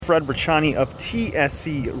Fred Ricciani of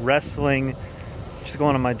TSC Wrestling. Just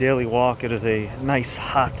going on my daily walk. It is a nice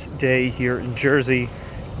hot day here in Jersey.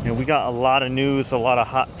 And we got a lot of news, a lot of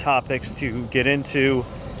hot topics to get into.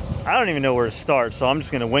 I don't even know where to start, so I'm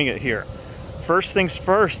just going to wing it here. First things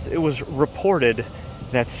first, it was reported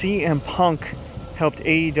that CM Punk helped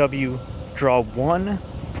AEW draw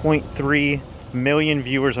 1.3 million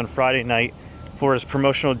viewers on Friday night for his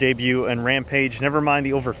promotional debut in Rampage. Never mind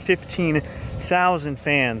the over 15,000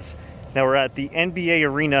 fans that were at the NBA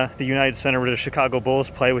Arena, the United Center where the Chicago Bulls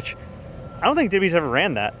play, which I don't think WWE's ever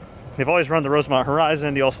ran that. They've always run the Rosemont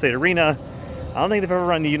Horizon, the Allstate Arena. I don't think they've ever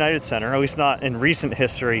run the United Center, at least not in recent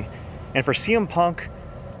history. And for CM Punk,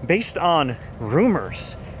 based on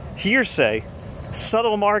rumors, hearsay,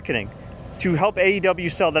 subtle marketing, to help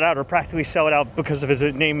AEW sell that out or practically sell it out because of his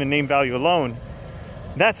name and name value alone,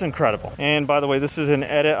 that's incredible. And by the way, this is an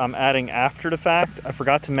edit I'm adding after the fact. I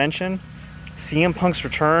forgot to mention CM Punk's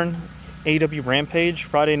return, AEW Rampage,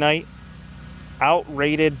 Friday night,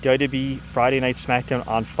 outrated WWE Friday Night SmackDown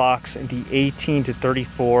on Fox in the 18 to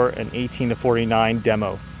 34 and 18 to 49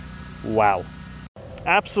 demo. Wow.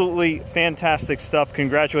 Absolutely fantastic stuff.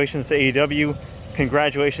 Congratulations to AEW.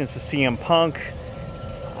 Congratulations to CM Punk.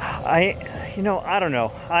 I don't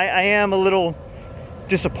know. I am a little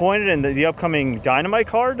disappointed in the upcoming Dynamite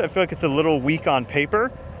card. I feel like it's a little weak on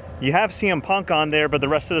paper. You have CM Punk on there, but the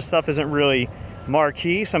rest of the stuff isn't really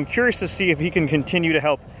marquee. So I'm curious to see if he can continue to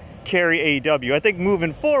help carry AEW. I think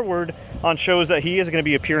moving forward on shows that he is going to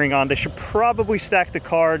be appearing on, they should probably stack the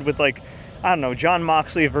card with, like, I don't know, Jon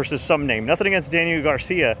Moxley versus some name. Nothing against Daniel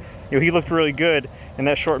Garcia. He looked really good in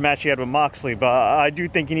that short match he had with Moxley, but I do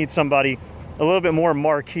think you need somebody a little bit more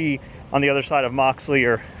marquee on the other side of Moxley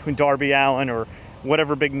or Darby Allin or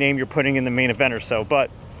whatever big name you're putting in the main event or so.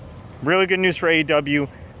 But really good news for AEW.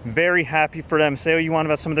 Very happy for them. Say what you want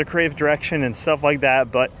about some of their creative direction and stuff like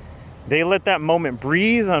that, but they let that moment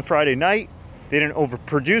breathe on Friday night. They didn't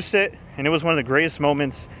overproduce it, and it was one of the greatest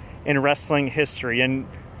moments in wrestling history. And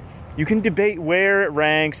you can debate where it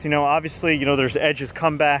ranks. Obviously, there's Edge's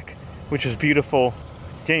comeback, which is beautiful.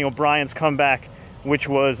 Daniel Bryan's comeback, which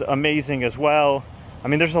was amazing as well.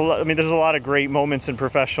 There's a lot of great moments in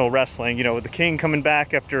professional wrestling. With the King coming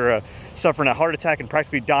back after suffering a heart attack and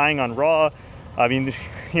practically dying on Raw.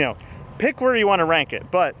 Pick where you want to rank it,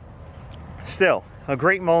 but still a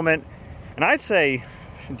great moment. And I'd say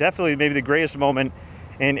definitely maybe the greatest moment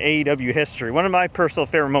in AEW history. One of my personal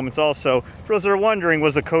favorite moments also, for those that are wondering,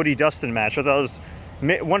 was the Cody Dustin match. I thought it was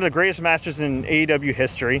one of the greatest matches in AEW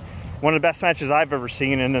history. One of the best matches I've ever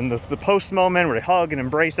seen. And then the post moment where they hug and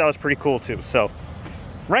embrace, that was pretty cool too. So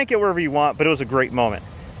rank it wherever you want, but it was a great moment.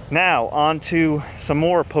 Now, on to some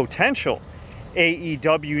more potential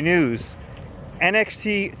AEW news.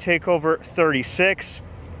 NXT TakeOver 36.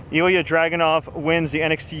 Ilya Dragunov wins the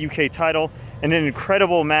NXT UK title in an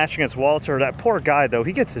incredible match against Walter. That poor guy, though,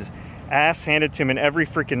 he gets his ass handed to him in every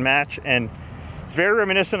freaking match, and it's very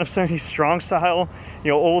reminiscent of some of these strong style,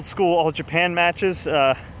 old school All Japan matches.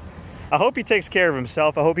 I hope he takes care of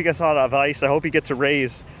himself. I hope he gets a lot of ice. I hope he gets a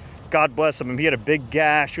raise. God bless him. He had a big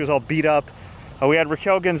gash. He was all beat up. We had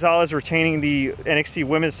Raquel Gonzalez retaining the NXT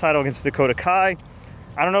Women's title against Dakota Kai.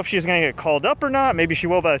 I don't know if she's going to get called up or not. Maybe she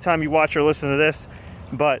will by the time you watch or listen to this.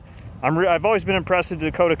 But I've always been impressed with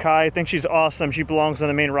Dakota Kai. I think she's awesome. She belongs on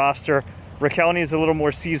the main roster. Raquel needs a little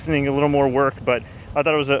more seasoning, a little more work, but I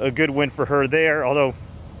thought it was a good win for her there. Although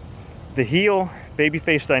the heel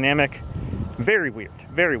babyface dynamic, very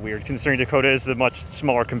weird considering Dakota is the much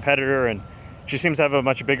smaller competitor and she seems to have a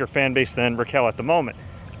much bigger fan base than Raquel at the moment.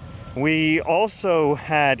 We also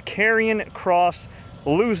had Karrion Kross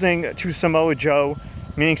losing to Samoa Joe,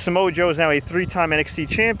 meaning Samoa Joe is now a 3-time NXT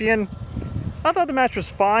champion. I thought the match was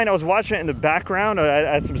fine. I was watching it in the background.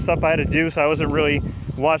 I had some stuff I had to do, so I wasn't really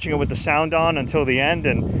watching it with the sound on until the end.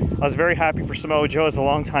 And I was very happy for Samoa Joe as a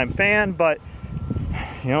longtime fan, but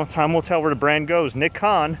time will tell where the brand goes. Nick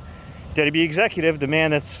Khan, WWE executive, the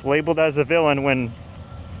man that's labeled as a villain when,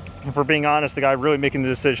 if we're being honest, the guy really making the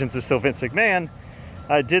decisions is still Vince McMahon,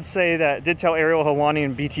 did tell Ariel Helwani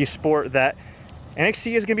and BT Sport that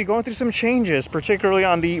NXT is going to be going through some changes, particularly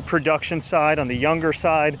on the production side, on the younger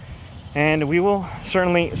side, and we will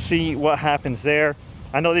certainly see what happens there.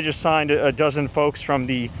 I know they just signed a dozen folks from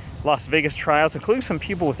the Las Vegas tryouts, including some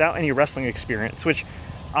people without any wrestling experience, which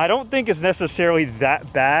I don't think is necessarily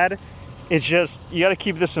that bad. It's just, you got to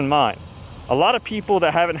keep this in mind. A lot of people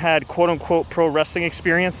that haven't had quote-unquote pro wrestling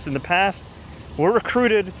experience in the past were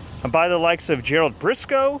recruited by the likes of Gerald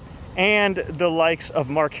Briscoe and the likes of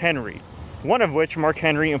Mark Henry. One of which, Mark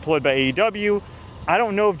Henry, employed by AEW. I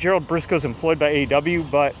don't know if Gerald Briscoe's employed by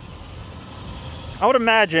AEW, but I would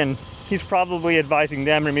imagine he's probably advising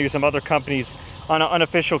them or maybe some other companies on an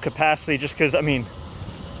unofficial capacity, just because, I mean,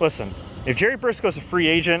 listen, if Jerry Briscoe's a free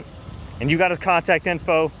agent and you got his contact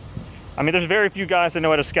info, I mean, there's very few guys that know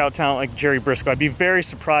how to scout talent like Jerry Briscoe. I'd be very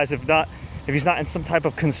surprised if he's not in some type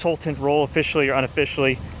of consultant role, officially or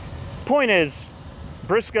unofficially. Point is,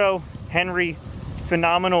 Briscoe, Henry,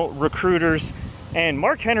 phenomenal recruiters. And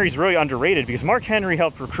Mark Henry's really underrated because Mark Henry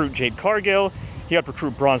helped recruit Jade Cargill. He helped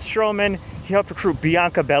recruit Braun Strowman. He helped recruit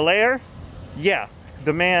Bianca Belair. Yeah,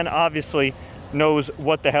 the man obviously knows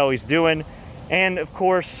what the hell he's doing. And of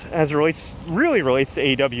course, as it really relates to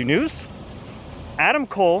AEW news, Adam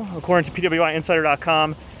Cole, according to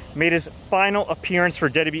PWIinsider.com, made his final appearance for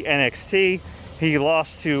WWE NXT. He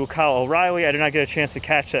lost to Kyle O'Reilly. I did not get a chance to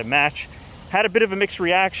catch that match. Had a bit of a mixed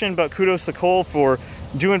reaction, but kudos to Cole for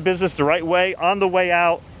doing business the right way. On the way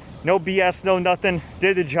out, no BS, no nothing.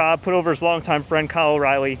 Did the job, put over his longtime friend Kyle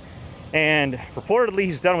O'Reilly. And reportedly,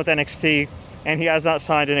 he's done with NXT, and he has not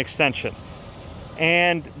signed an extension.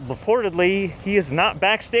 And reportedly, he is not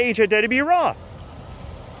backstage at WWE Raw.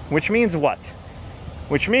 Which means what?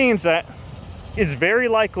 Which means that it's very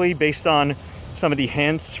likely, based on some of the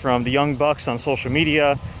hints from the Young Bucks on social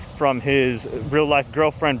media, from his real-life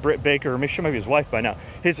girlfriend, Britt Baker, or maybe she might be his wife by now,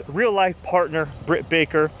 his real-life partner, Britt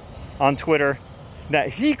Baker, on Twitter, that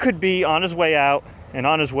he could be on his way out and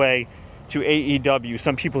on his way to AEW.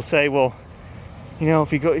 Some people say, well, you know,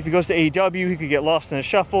 if he goes to AEW, he could get lost in the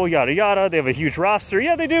shuffle, yada yada. They have a huge roster.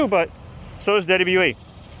 Yeah, they do, but so does WWE.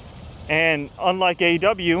 And unlike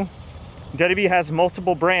AEW, WWE has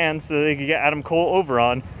multiple brands that they could get Adam Cole over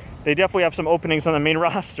on. They definitely have some openings on the main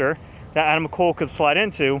roster that Adam Cole could slide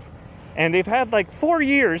into. And they've had like 4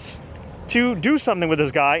 years to do something with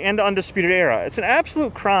this guy and the Undisputed Era. It's an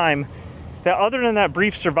absolute crime that, other than that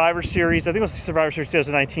brief Survivor Series, I think it was Survivor Series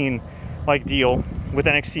 2019 like deal with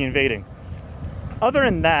NXT invading. Other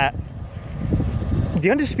than that,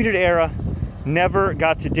 the Undisputed Era never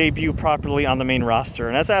got to debut properly on the main roster.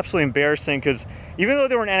 And that's absolutely embarrassing because even though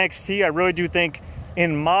they were in NXT, I really do think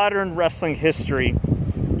in modern wrestling history,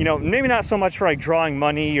 you know, maybe not so much for like drawing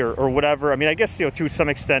money or whatever. I mean, I guess, you know, to some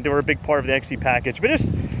extent, they were a big part of the NXT package, but just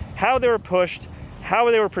how they were pushed,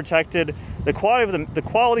 how they were protected, the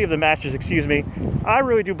quality of the matches, I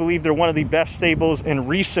really do believe they're one of the best stables in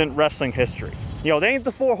recent wrestling history. You know, they ain't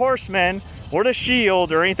the Four Horsemen or the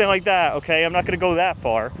Shield or anything like that, okay? I'm not going to go that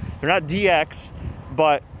far. They're not DX,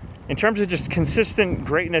 but in terms of just consistent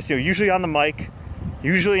greatness, you know, usually on the mic,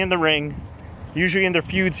 usually in the ring, usually in their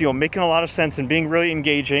feuds, you know, making a lot of sense and being really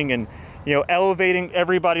engaging and, you know, elevating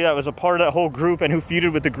everybody that was a part of that whole group and who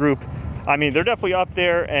feuded with the group. I mean, they're definitely up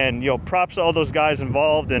there, and, you know, props to all those guys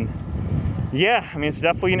involved. And yeah, I mean, it's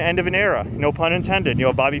definitely an end of an era, no pun intended. You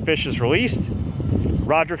know, Bobby Fish is released.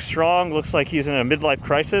 Roderick Strong looks like he's in a midlife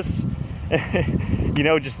crisis. You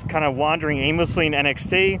know, just kind of wandering aimlessly in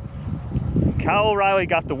NXT. Kyle O'Reilly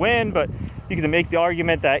got the win, but you can make the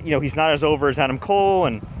argument that, you know, he's not as over as Adam Cole,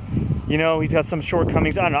 and, you know, he's got some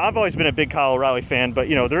shortcomings. I don't know. I've always been a big Kyle O'Reilly fan, but,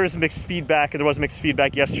 you know, there is mixed feedback, and there was mixed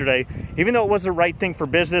feedback yesterday. Even though it was the right thing for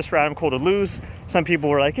business for Adam Cole to lose, some people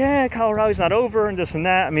were like, yeah, Kyle O'Reilly's not over and this and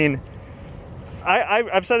that. I mean,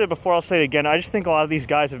 I've said it before, I'll say it again. I just think a lot of these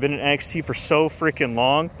guys have been in NXT for so freaking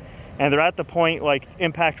long, and they're at the point like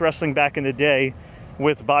Impact Wrestling back in the day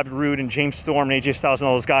with Bobby Roode and James Storm and AJ Styles and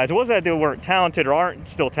all those guys. It wasn't that they weren't talented or aren't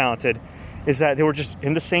still talented. Is that they were just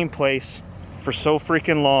in the same place for so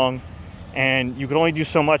freaking long, and you could only do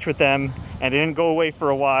so much with them, and they didn't go away for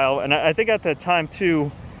a while. And I think at that time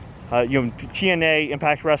too, you know, TNA,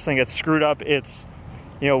 Impact Wrestling, had screwed up its,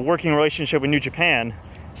 you know, working relationship with New Japan.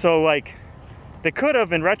 So like, they could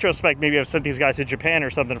have, in retrospect, maybe have sent these guys to Japan or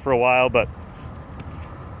something for a while, but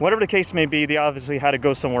whatever the case may be, they obviously had to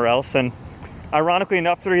go somewhere else. And ironically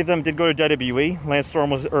enough, 3 of them did go to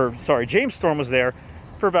WWE. James Storm was there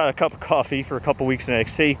for about a cup of coffee for a couple weeks in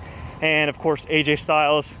NXT. And of course, AJ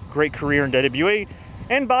Styles, great career in WWE.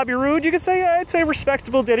 And Bobby Roode, you could say, I'd say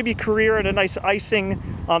respectable WWE career and a nice icing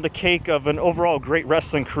on the cake of an overall great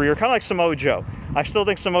wrestling career, kind of like Samoa Joe. I still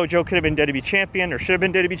think Samoa Joe could have been WWE champion or should have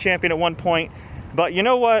been WWE champion at one point. But you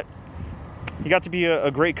know what? He got to be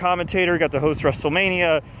a great commentator. He got to host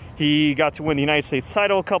WrestleMania. He got to win the United States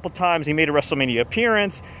title a couple times. He made a WrestleMania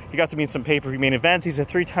appearance. He got to be in some pay-per-view main events. He's a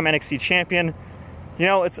 3-time NXT champion. You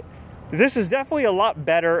know, this is definitely a lot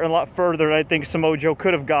better and a lot further than I think Samoa Joe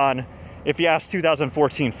could have gone if you asked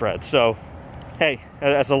 2014 Fred. So, hey,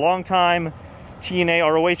 as a long-time TNA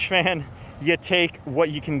ROH fan, you take what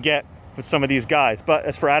you can get with some of these guys. But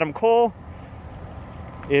as for Adam Cole,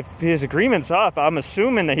 if his agreement's up, I'm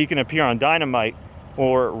assuming that he can appear on Dynamite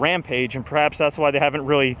or Rampage, and perhaps that's why they haven't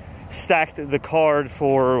really stacked the card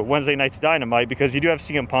for Wednesday night's Dynamite, because you do have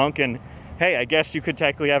CM Punk, and hey, I guess you could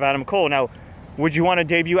technically have Adam Cole. Now, would you want to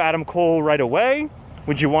debut Adam Cole right away?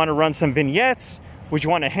 Would you want to run some vignettes? Would you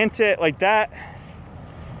want to hint it like that?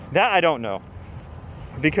 That I don't know.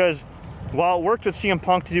 Because while it worked with CM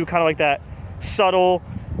Punk to do kind of like that subtle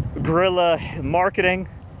guerrilla marketing,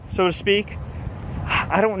 so to speak,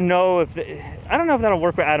 I don't know if that'll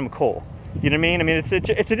work with Adam Cole. You know what I mean? I mean,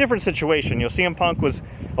 it's a different situation. You know, CM Punk was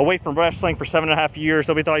away from wrestling for 7.5 years.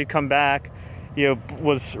 Nobody thought he'd come back. You know,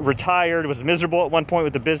 was retired, was miserable at one point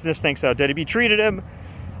with the business thanks to how WWE treated him.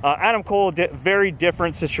 Adam Cole, very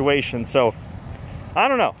different situation. So, I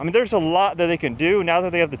don't know. I mean, there's a lot that they can do now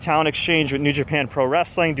that they have the talent exchange with New Japan Pro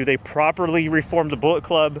Wrestling. Do they properly reform the Bullet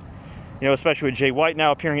Club? You know, especially with Jay White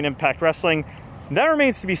now appearing in Impact Wrestling. That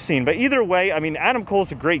remains to be seen. But either way, I mean, Adam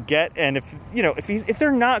Cole's a great get. And if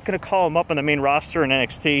they're not going to call him up on the main roster in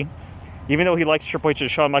NXT, even though he likes Triple H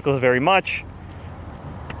and Shawn Michaels very much,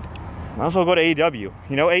 might as well go to AEW.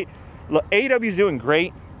 You know, AEW's doing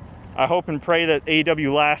great. I hope and pray that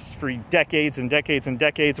AEW lasts for decades and decades and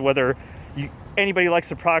decades, whether anybody likes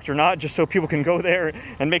the product or not, just so people can go there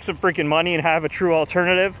and make some freaking money and have a true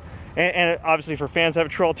alternative. And obviously for fans to have a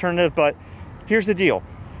true alternative. But here's the deal.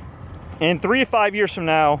 In 3 to 5 years from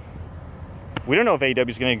now, we don't know if AEW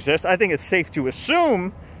is going to exist. I think it's safe to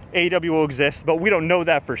assume AEW will exist, but we don't know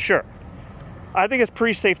that for sure. I think it's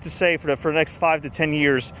pretty safe to say for the next 5 to 10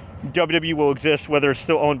 years, WWE will exist, whether it's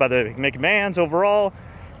still owned by the McMahons overall,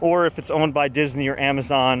 or if it's owned by Disney or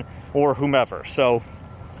Amazon or whomever. So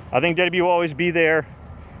I think WWE will always be there.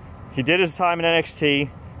 He did his time in NXT.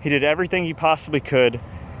 He did everything he possibly could.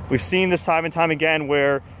 We've seen this time and time again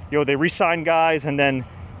where, you know, they re-sign guys and then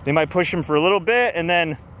they might push them for a little bit and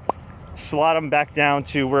then slot them back down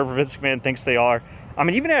to wherever Vince McMahon thinks they are. I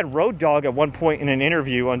mean, even had Road Dogg at one point in an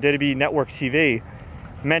interview on WWE Network TV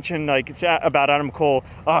mentioned, like, it's about Adam Cole,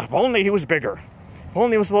 if only he was bigger. If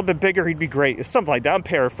only he was a little bit bigger, he'd be great. It's something like that. I'm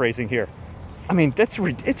paraphrasing here. I mean,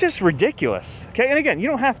 it's just ridiculous. Okay, and again, you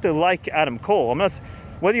don't have to like Adam Cole.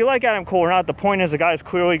 Whether you like Adam Cole or not, the point is the guy's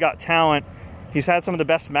clearly got talent. He's had some of the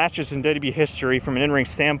best matches in WWE history from an in-ring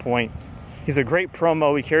standpoint. He's a great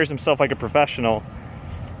promo. He carries himself like a professional.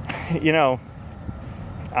 You know,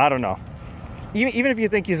 I don't know. Even if you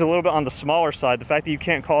think he's a little bit on the smaller side, the fact that you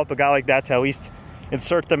can't call up a guy like that to at least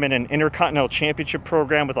insert them in an Intercontinental Championship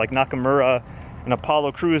program with like Nakamura and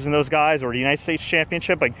Apollo Crews and those guys, or the United States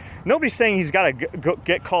Championship, like, nobody's saying he's got to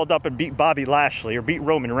get called up and beat Bobby Lashley or beat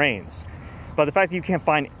Roman Reigns. But the fact that you can't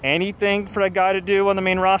find anything for that guy to do on the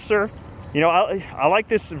main roster, you know, I like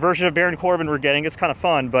this version of Baron Corbin we're getting. It's kind of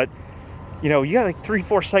fun, but you know, you got like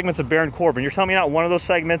 3-4 segments of Baron Corbin. You're telling me not one of those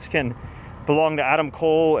segments can belong to Adam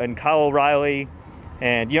Cole and Kyle O'Reilly,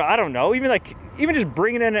 and, you know, I don't know, even just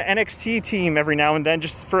bringing in an NXT team every now and then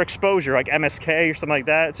just for exposure, like MSK or something like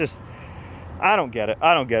that. It's just, I don't get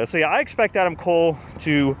it. So yeah, I expect Adam Cole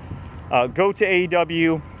to go to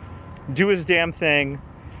AEW, do his damn thing,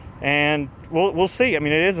 and we'll see. I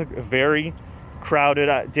mean, it is a very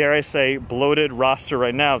crowded, dare I say, bloated roster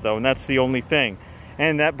right now, though, and that's the only thing.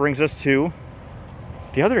 And that brings us to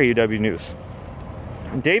the other AEW news.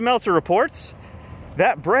 Dave Meltzer reports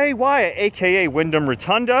that Bray Wyatt, a.k.a. Wyndham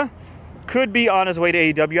Rotunda, could be on his way to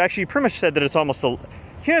AEW. Actually, he pretty much said that it's almost he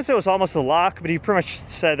didn't say it was almost a lock, but he pretty much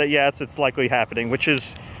said that, yeah, it's likely happening, which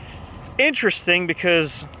is interesting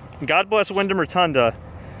because God bless Wyndham Rotunda.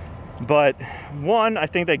 But one, I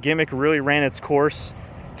think that gimmick really ran its course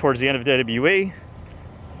towards the end of WWE.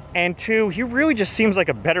 And two, he really just seems like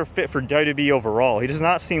a better fit for WWE overall. He does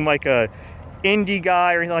not seem like a indie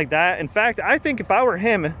guy or anything like that. In fact, I think if I were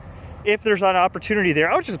him, if there's an opportunity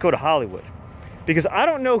there, I would just go to Hollywood. Because I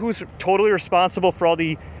don't know who's totally responsible for all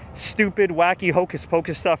the stupid, wacky,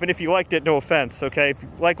 hocus-pocus stuff. And if you liked it, no offense, okay? If you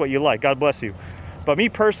like what you like, God bless you. But me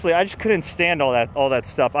personally, I just couldn't stand all that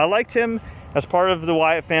stuff. I liked him as part of the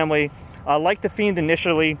Wyatt family. I liked The Fiend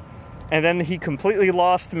initially. And then he completely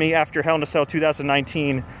lost me after Hell in a Cell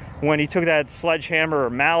 2019 when he took that sledgehammer or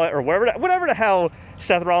mallet or whatever the hell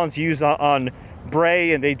Seth Rollins used on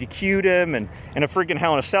Bray, and they DQ'd him and in a freaking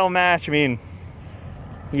Hell in a Cell match. I mean,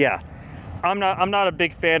 yeah. I'm not a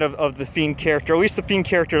big fan of the Fiend character, or at least the Fiend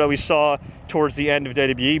character that we saw towards the end of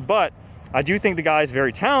WWE, but I do think the guy is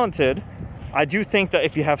very talented. I do think that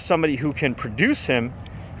if you have somebody who can produce him,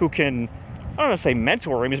 who can, I don't want to say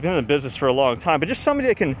mentor him, he's been in the business for a long time, but just somebody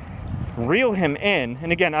that can reel him in.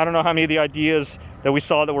 And again, I don't know how many of the ideas that we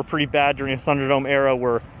saw that were pretty bad during the Thunderdome era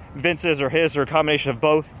were Vince's or his or a combination of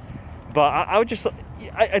both. But I would just,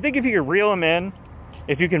 I think if you can reel him in,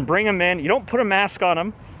 if you can bring him in, you don't put a mask on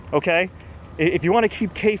him, okay? If you want to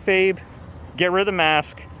keep kayfabe, get rid of the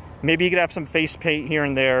mask. Maybe you could have some face paint here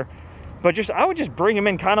and there. But I would just bring him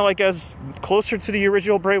in kind of like as closer to the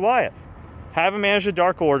original Bray Wyatt. Have him manage the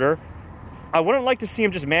Dark Order. I wouldn't like to see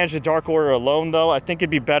him just manage the Dark Order alone, though. I think it'd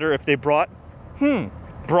be better if they brought,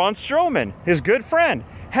 Braun Strowman, his good friend.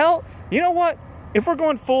 Hell, you know what? If we're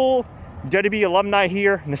going full WWE alumni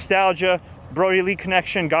here, nostalgia, Brody Lee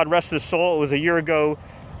connection, God rest his soul. It was a year ago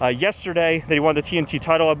yesterday that he won the TNT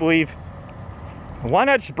title, I believe. Why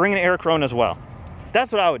not just bring in Eric Rowan as well?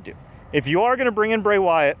 That's what I would do. If you are going to bring in Bray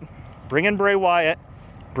Wyatt, bring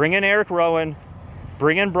in Eric Rowan,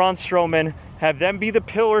 bring in Braun Strowman, have them be the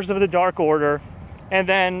pillars of the Dark Order, and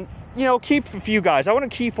then, keep a few guys. I want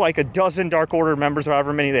to keep like a dozen Dark Order members, or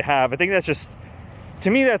however many they have. I think that's just, to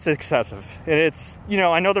me, that's excessive. And it's,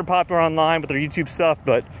 I know they're popular online with their YouTube stuff,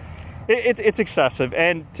 but it's excessive.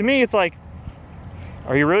 And to me, it's like,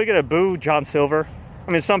 are you really going to boo John Silver?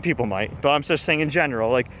 I mean, some people might, but I'm just saying in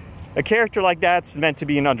general, like, a character like that's meant to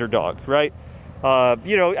be an underdog, right?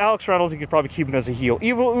 Alex Reynolds, you could probably keep him as a heel.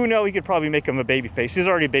 Evil Uno, you could probably make him a babyface. He's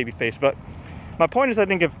already a babyface, but my point is, I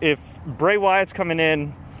think if Bray Wyatt's coming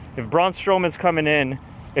in, if Braun Strowman's coming in,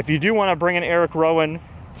 if you do want to bring in Eric Rowan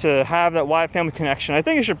to have that Wyatt family connection, I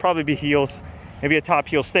think it should probably be heels, maybe a top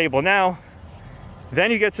heel stable. Now, then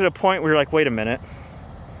you get to the point where you're like, wait a minute.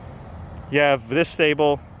 You have this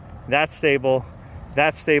stable, that stable,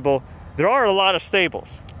 that stable. There are a lot of stables,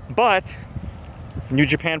 but New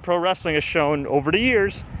Japan Pro Wrestling has shown over the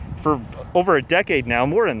years, for over a decade now,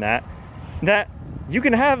 more than that, that you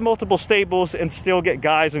can have multiple stables and still get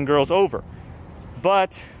guys and girls over.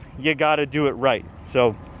 But you got to do it right.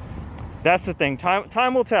 So that's the thing.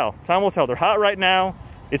 Time will tell. Time will tell. They're hot right now.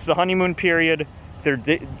 It's the honeymoon period. They're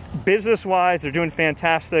business-wise, they're doing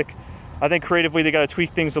fantastic. I think creatively they got to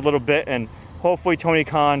tweak things a little bit, and hopefully Tony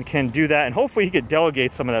Khan can do that, and hopefully he could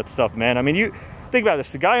delegate some of that stuff, man. I mean, you think about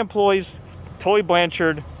this. The guy employs Tully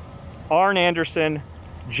Blanchard, Arn Anderson,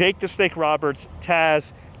 Jake the Snake Roberts,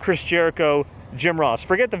 Taz, Chris Jericho, Jim Ross.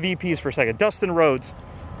 Forget the VPs for a second. Dustin Rhodes.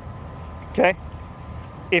 Okay?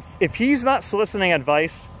 If he's not soliciting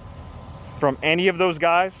advice from any of those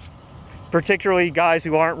guys, particularly guys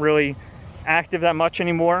who aren't really active that much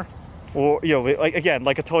anymore, or,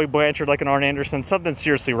 like a Tully Blanchard, like an Arn Anderson, something's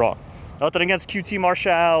seriously wrong. Nothing against QT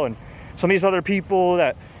Marshall and some of these other people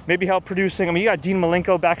that maybe help producing. I mean, you got Dean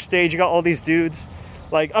Malenko backstage. You got all these dudes.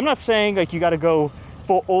 Like, I'm not saying, like, you got to go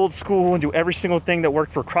full old school and do every single thing that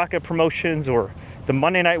worked for Crockett Promotions or the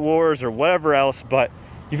Monday Night Wars or whatever else, but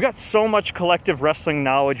you've got so much collective wrestling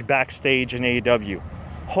knowledge backstage in AEW.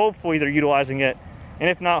 Hopefully they're utilizing it, and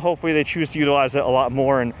if not, hopefully they choose to utilize it a lot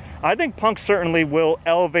more. And I think Punk certainly will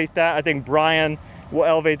elevate that. I think Bryan will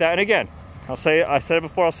elevate that. And again, I said it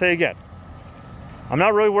before, I'll say it again. I'm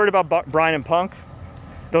not really worried about Bryan and Punk.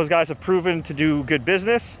 Those guys have proven to do good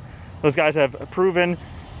business. Those guys have proven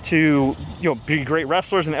to, be great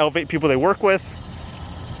wrestlers and elevate people they work with.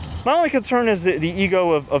 My only concern is the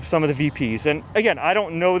ego of some of the VPs. And again, I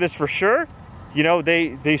don't know this for sure.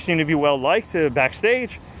 They seem to be well liked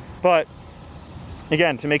backstage. But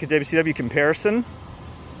again, to make a WCW comparison,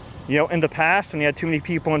 in the past when you had too many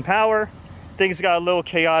people in power, things got a little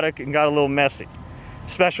chaotic and got a little messy.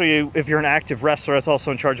 Especially if you're an active wrestler that's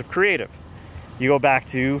also in charge of creative. You go back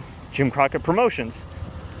to Jim Crockett Promotions,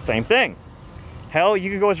 same thing. Hell, you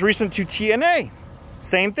could go as recent to TNA,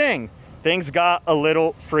 same thing. Things got a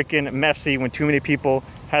little freaking messy when too many people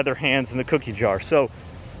had their hands in the cookie jar. So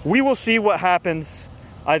we will see what happens.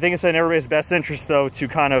 I think it's in everybody's best interest, though, to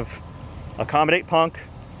kind of accommodate Punk,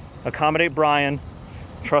 accommodate Bryan,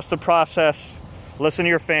 trust the process, listen to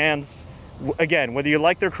your fans. Again, whether you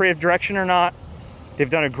like their creative direction or not, they've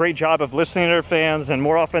done a great job of listening to their fans and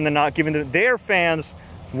more often than not giving their fans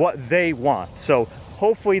what they want. So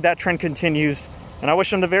hopefully that trend continues, and I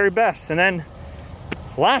wish them the very best. And then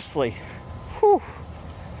lastly,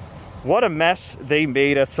 what a mess they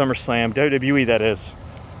made at SummerSlam, WWE that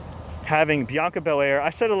is. Having Bianca Belair,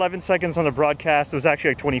 I said 11 seconds on the broadcast, it was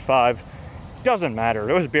actually like 25. Doesn't matter,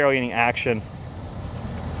 there was barely any action.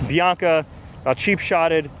 Bianca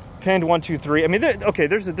cheap-shotted, pinned 1, 2, 3. I mean,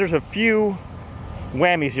 there's a few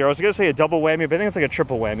whammies here. I was going to say a double whammy, but I think it's like a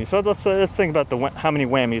triple whammy. So let's think about how many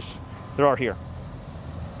whammies there are here.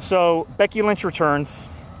 So Becky Lynch returns,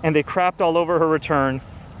 and they crapped all over her return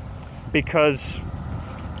because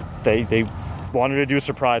they wanted to do a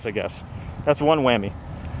surprise, I guess. That's one whammy.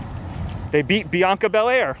 They beat Bianca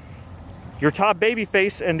Belair, your top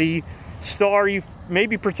babyface and the star you've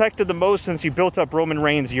maybe protected the most since you built up Roman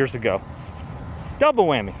Reigns years ago. Double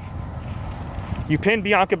whammy. You pinned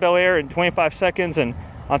Bianca Belair in 25 seconds, and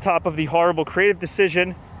on top of the horrible creative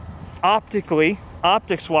decision,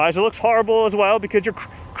 optics-wise, it looks horrible as well because you're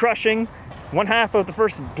crushing one half of the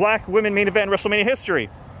first black women main event in WrestleMania history.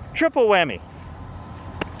 Triple whammy.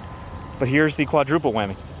 But here's the quadruple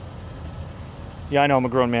whammy. Yeah, I know I'm a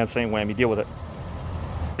grown man saying whammy. Deal with it.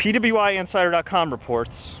 PWIinsider.com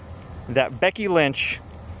reports that Becky Lynch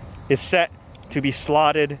is set to be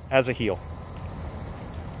slotted as a heel.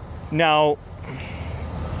 Now,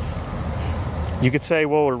 you could say,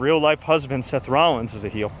 well, her real-life husband, Seth Rollins, is a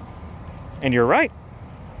heel. And you're right.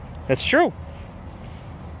 That's true.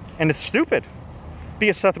 And it's stupid.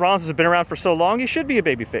 Because Seth Rollins has been around for so long, he should be a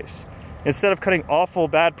babyface. Instead of cutting awful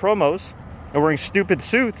bad promos and wearing stupid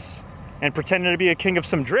suits and pretending to be a king of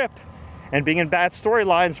some drip and being in bad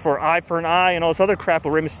storylines for eye for an eye and all this other crap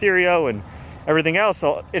with Rey Mysterio and everything else.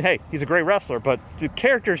 So, and hey, he's a great wrestler, but the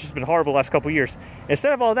character's just been horrible the last couple years.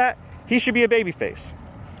 Instead of all that, he should be a babyface.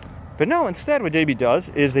 But no, instead what WWE does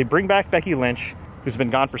is they bring back Becky Lynch, who's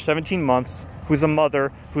been gone for 17 months, who's a mother,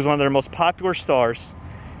 who's one of their most popular stars,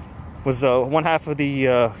 was one half of the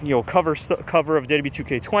cover of WWE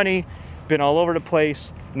 2K20, been all over the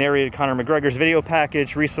place, narrated Conor McGregor's video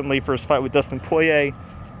package recently for his fight with Dustin Poirier,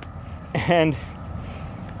 and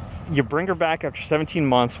you bring her back after 17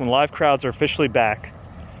 months when live crowds are officially back,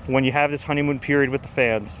 when you have this honeymoon period with the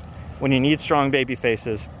fans, when you need strong baby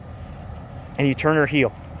faces, and you turn her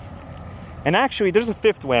heel. And actually, there's a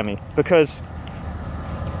fifth whammy, because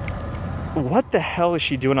what the hell is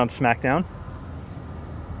she doing on SmackDown?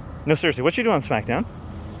 No, seriously, what's she doing on SmackDown?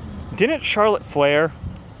 Didn't Charlotte Flair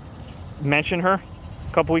mention her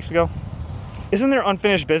a couple weeks ago? Isn't there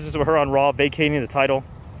unfinished business with her on Raw vacating the title?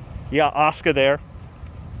 You got Asuka there.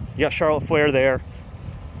 You got Charlotte Flair there.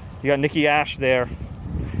 You got Nikki Ash there.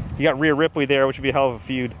 You got Rhea Ripley there, which would be a hell of a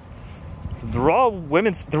feud. The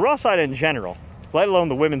Raw side in general, let alone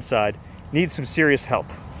the women's side, needs some serious help.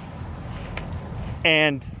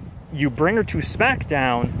 And you bring her to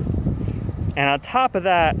SmackDown, and on top of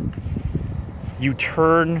that, you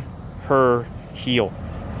turn her heel.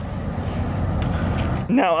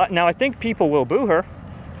 Now I think people will boo her,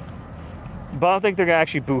 but I don't think they're going to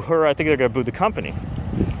actually boo her. I think they're going to boo the company.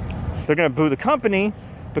 They're going to boo the company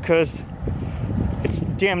because it's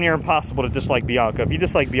damn near impossible to dislike Bianca. If you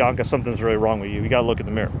dislike Bianca, something's really wrong with you. You got to look in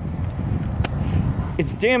the mirror.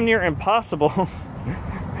 It's damn near impossible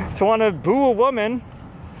to want to boo a woman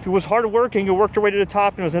who was hardworking, who worked her way to the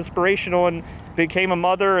top and was inspirational and became a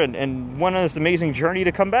mother and went on this amazing journey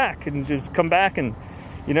to come back and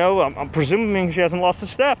you know, I'm presuming she hasn't lost a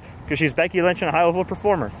step because she's Becky Lynch and a high-level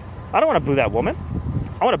performer. I don't want to boo that woman.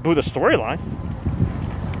 I want to boo the storyline.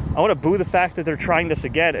 I want to boo the fact that they're trying this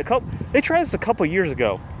again. They tried this a couple years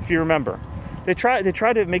ago, if you remember. They tried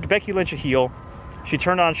to make Becky Lynch a heel. She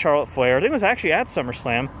turned on Charlotte Flair. I think it was actually at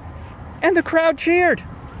SummerSlam. And the crowd cheered.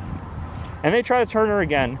 And they tried to turn her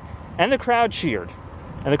again. And the crowd cheered.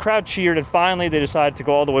 And the crowd cheered, and finally they decided to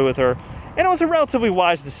go all the way with her. And it was a relatively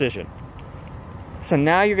wise decision. So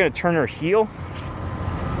now you're going to turn her heel?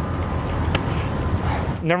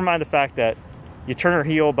 Never mind the fact that you turn her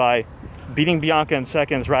heel by beating Bianca in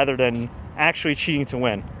seconds rather than actually cheating to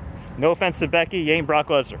win. No offense to Becky, you ain't Brock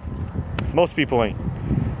Lesnar. Most people ain't.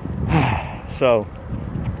 So,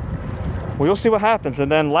 we'll see what happens.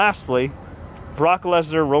 And then lastly, Brock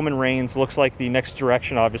Lesnar, Roman Reigns looks like the next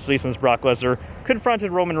direction, obviously, since Brock Lesnar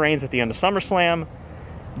confronted Roman Reigns at the end of SummerSlam.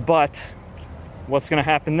 But what's going to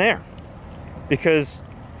happen there? Because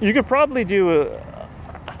you could probably do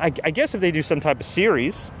I guess if they do some type of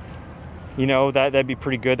series, you know, that'd be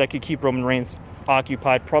pretty good. That could keep Roman Reigns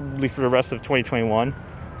occupied probably for the rest of 2021.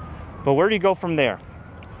 But where do you go from there?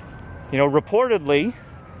 You know, reportedly,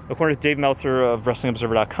 according to Dave Meltzer of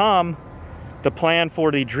WrestlingObserver.com, the plan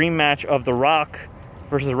for the dream match of The Rock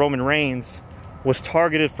versus Roman Reigns was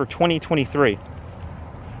targeted for 2023.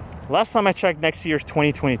 Last time I checked, next year's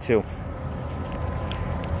 2022.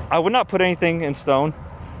 I would not put anything in stone,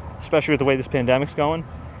 especially with the way this pandemic's going.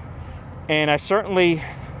 And I certainly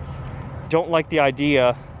don't like the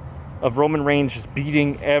idea of Roman Reigns just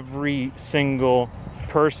beating every single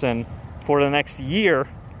person for the next year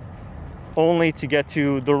only to get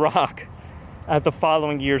to The Rock at the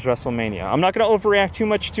following year's WrestleMania. I'm not going to overreact too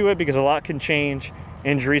much to it because a lot can change.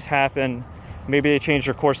 Injuries happen. Maybe they change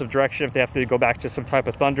their course of direction if they have to go back to some type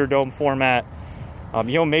of Thunderdome format.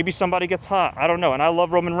 You know, maybe somebody gets hot. I don't know. And I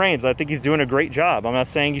love Roman Reigns. I think he's doing a great job. I'm not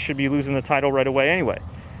saying he should be losing the title right away anyway.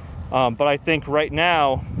 But I think right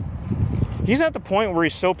now, he's at the point where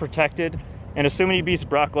he's so protected. And assuming he beats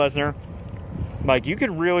Brock Lesnar, like, you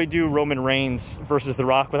could really do Roman Reigns versus The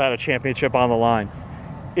Rock without a championship on the line.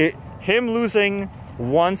 Him losing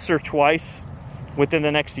once or twice within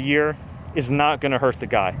the next year is not going to hurt the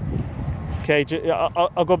guy. Okay,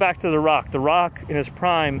 I'll go back to The Rock. The Rock, in his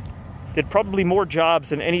prime, did probably more jobs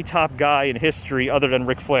than any top guy in history other than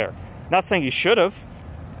Ric Flair. Not saying he should have,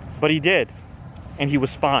 But he did, and he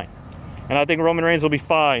was fine. And I think Roman Reigns will be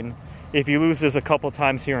fine if he loses a couple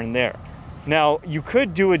times here and there. Now, you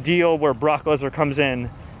could do a deal where Brock Lesnar comes in,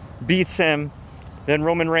 beats him, then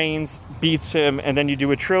Roman Reigns beats him, and then you do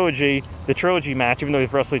the trilogy match, even though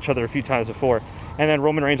they've wrestled each other a few times before. And then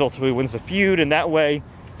Roman Reigns ultimately wins the feud, and that way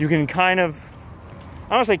you can kind of, I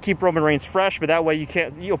don't want to say keep Roman Reigns fresh, but that way you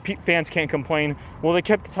can't, fans can't complain, well, they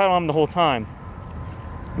kept the title on him the whole time.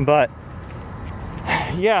 But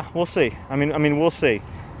yeah, we'll see. I mean, we'll see.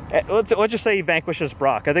 Let's just say he vanquishes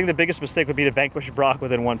Brock. I think the biggest mistake would be to vanquish Brock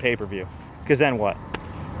within one pay-per-view. Because then what?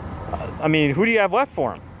 I mean, who do you have left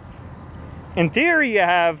for him? In theory, you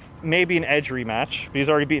have maybe an Edge rematch. He's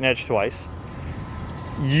already beaten Edge twice.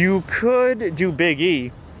 You could do Big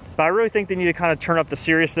E, but I really think they need to kind of turn up the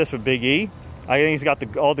seriousness with Big E. I think he's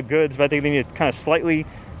got all the goods, but I think they need to kind of slightly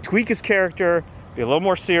tweak his character, be a little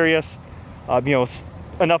more serious,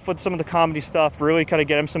 enough with some of the comedy stuff, really kind of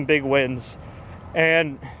get him some big wins.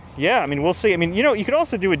 And yeah, I mean, we'll see. I mean, you could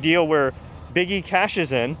also do a deal where Big E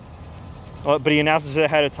cashes in, but he announces it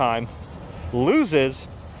ahead of time, loses,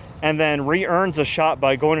 and then re-earns a shot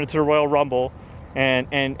by going into the Royal Rumble and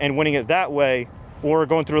winning it that way, or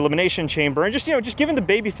going through Elimination Chamber, and just giving the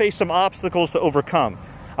babyface some obstacles to overcome.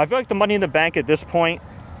 I feel like the Money in the Bank at this point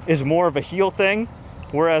is more of a heel thing,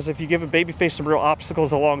 whereas if you give a babyface some real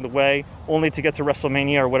obstacles along the way, only to get to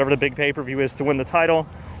WrestleMania or whatever the big pay-per-view is to win the title,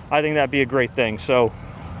 I think that'd be a great thing. So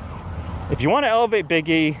if you want to elevate Big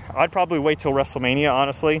E, I'd probably wait till WrestleMania,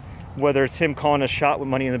 honestly, whether it's him calling a shot with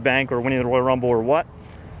Money in the Bank or winning the Royal Rumble or what.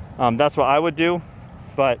 That's what I would do.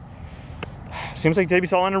 But seems like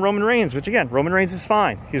Davey's all in on Roman Reigns, which again, Roman Reigns is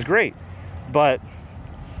fine. He's great. But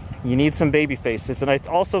you need some baby faces. And I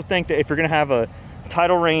also think that if you're going to have a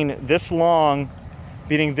title reign this long,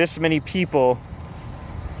 beating this many people,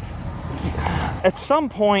 at some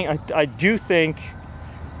point, I do think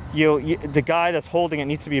the guy that's holding it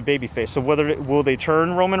needs to be a babyface. So will they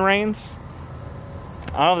turn Roman Reigns?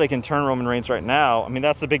 I don't know if they can turn Roman Reigns right now. I mean,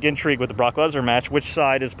 that's the big intrigue with the Brock Lesnar match. Which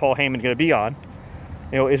side is Paul Heyman going to be on?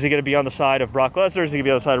 Is he going to be on the side of Brock Lesnar? Is he going to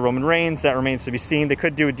be on the side of Roman Reigns? That remains to be seen. They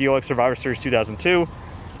could do a deal like Survivor Series 2002.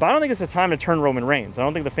 But I don't think it's the time to turn Roman Reigns. I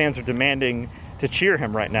don't think the fans are demanding to cheer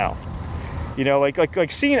him right now. Like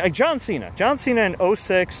John Cena. John Cena in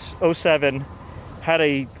 06, 07 had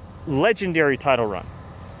a legendary title run.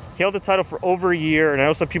 He held the title for over a year, and I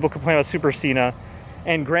know some people complain about Super Cena.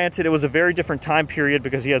 And granted, it was a very different time period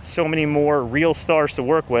because he had so many more real stars to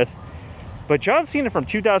work with. But John Cena from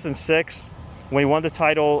 2006, when he won the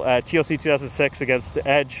title at TLC 2006 against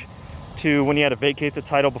Edge, to when he had to vacate the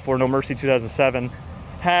title before No Mercy 2007,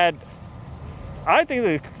 had, I think,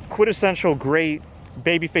 the quintessential great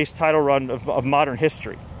babyface title run of modern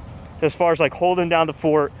history. As far as like holding down the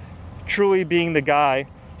fort, truly being the guy,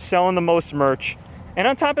 selling the most merch, and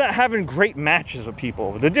on top of that, having great matches with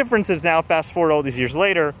people. The difference is now, fast forward all these years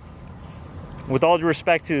later, with all due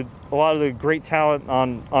respect to a lot of the great talent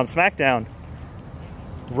on SmackDown,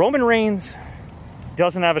 Roman Reigns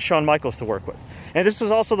doesn't have a Shawn Michaels to work with. And this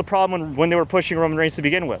was also the problem when they were pushing Roman Reigns to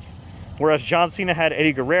begin with. Whereas John Cena had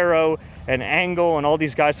Eddie Guerrero and Angle and all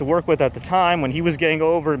these guys to work with at the time when he was getting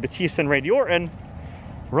over, and Batista and Randy Orton,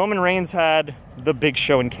 Roman Reigns had the Big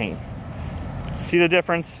Show and Kane. See the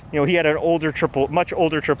difference? He had an much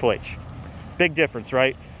older Triple H. Big difference,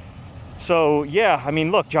 right? So, yeah, I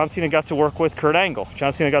mean, look, John Cena got to work with Kurt Angle.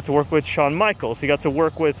 John Cena got to work with Shawn Michaels. He got to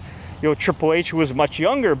work with, Triple H, who was much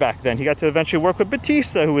younger back then. He got to eventually work with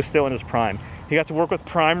Batista, who was still in his prime. He got to work with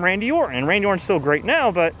prime Randy Orton. And Randy Orton's still great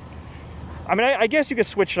now, but, I mean, I guess you could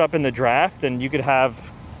switch it up in the draft, and you could have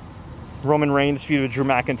Roman Reigns feud with Drew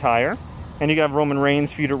McIntyre, and you could have Roman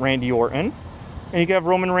Reigns feud with Randy Orton. And you can have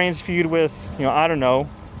Roman Reigns feud with, I don't know,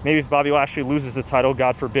 maybe if Bobby Lashley loses the title,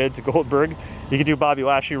 God forbid, to Goldberg, you could do Bobby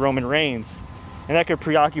Lashley, Roman Reigns. And that could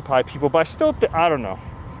preoccupy people, but I still I don't know.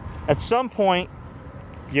 At some point,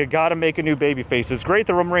 you got to make a new babyface. It's great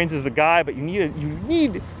that Roman Reigns is the guy, but you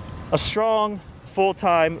need a strong,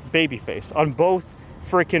 full-time babyface on both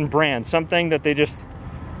freaking brands. Something that they just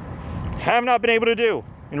have not been able to do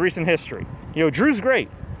in recent history. Drew's great,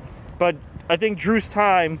 but I think Drew's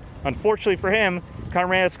time, unfortunately for him, kind of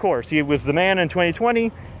ran its course. He was the man in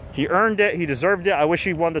 2020. He earned it. He deserved it. I wish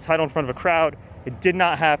he won the title in front of a crowd. It did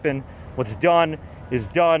not happen. What's done is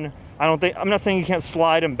done. I'm not saying you can't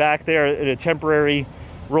slide him back there in a temporary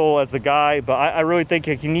role as the guy, but I really think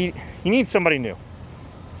you need somebody new.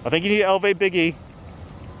 I think you need to elevate Big E.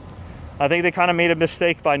 I think they kind of made a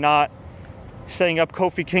mistake by not setting up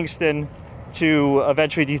Kofi Kingston to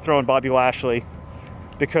eventually dethrone Bobby Lashley,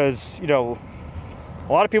 because,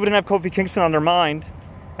 a lot of people didn't have Kofi Kingston on their mind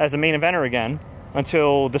as a main eventer again.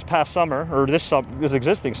 until this past summer, or this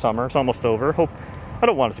existing summer. It's almost over. I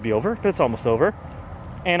don't want it to be over, but it's almost over.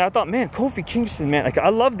 And I thought, man, Kofi Kingston, man, like, I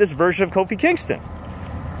love this version of Kofi Kingston.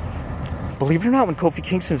 Believe it or not, when Kofi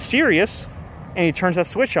Kingston's serious and he turns that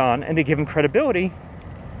switch on and they give him credibility,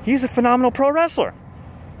 he's a phenomenal pro wrestler.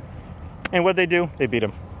 And what they do? They beat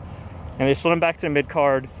him. And they slid him back to the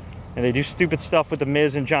mid-card, and they do stupid stuff with The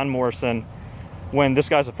Miz and John Morrison when this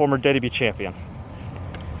guy's a former WWE champion.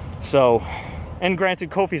 So, and granted,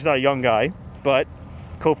 Kofi's not a young guy, but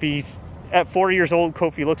Kofi's, at 40 years old,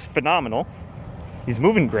 Kofi looks phenomenal. He's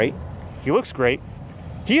moving great. He looks great.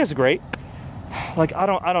 He is great. Like, I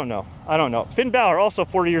don't know. Finn Balor, also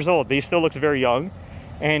 40 years old, but he still looks very young.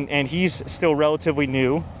 And he's still relatively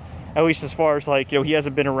new, at least as far as, like, you know, he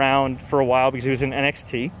hasn't been around for a while because he was in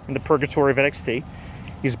NXT, in the purgatory of NXT.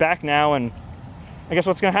 He's back now, and I guess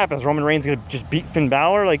what's going to happen is Roman Reigns going to just beat Finn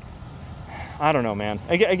Balor? Like, I don't know, man.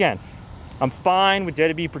 Again, I'm fine with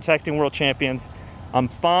WWE protecting world champions. I'm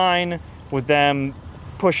fine with them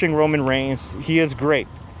pushing Roman Reigns. He is great.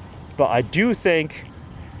 But I do think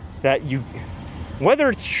that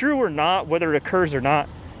whether it's true or not, whether it occurs or not,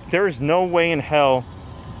 there is no way in hell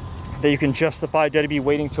that you can justify WWE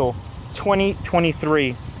waiting till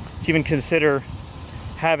 2023 to even consider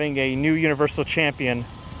having a new Universal Champion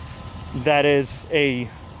that is a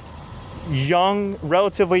young,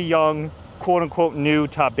 relatively young, quote-unquote new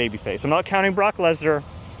top babyface. I'm not counting Brock Lesnar.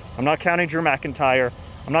 I'm not counting Drew McIntyre.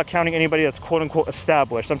 I'm not counting anybody that's quote-unquote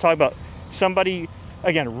established. I'm talking about somebody,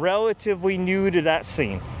 again, relatively new to that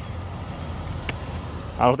scene.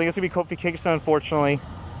 I don't think it's going to be Kofi Kingston, unfortunately.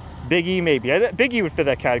 Big E, maybe. Big E would fit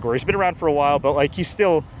that category. He's been around for a while, but, like, he's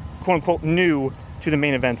still, quote-unquote, new to the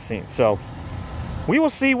main event scene. So, we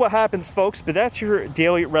will see what happens, folks, but that's your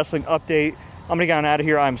daily wrestling update. I'm going to get on out of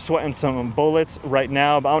here. I'm sweating some bullets right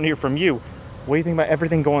now, but I want to hear from you. What do you think about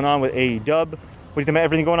everything going on with AEW? What do you think about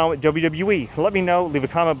everything going on with WWE? Let me know. Leave a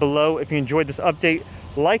comment below if you enjoyed this update.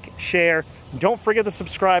 Like, share. Don't forget to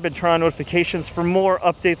subscribe and turn on notifications for more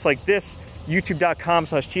updates like this.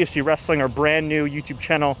 YouTube.com/TSG Wrestling, our brand new YouTube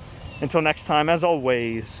channel. Until next time, as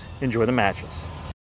always, enjoy the matches.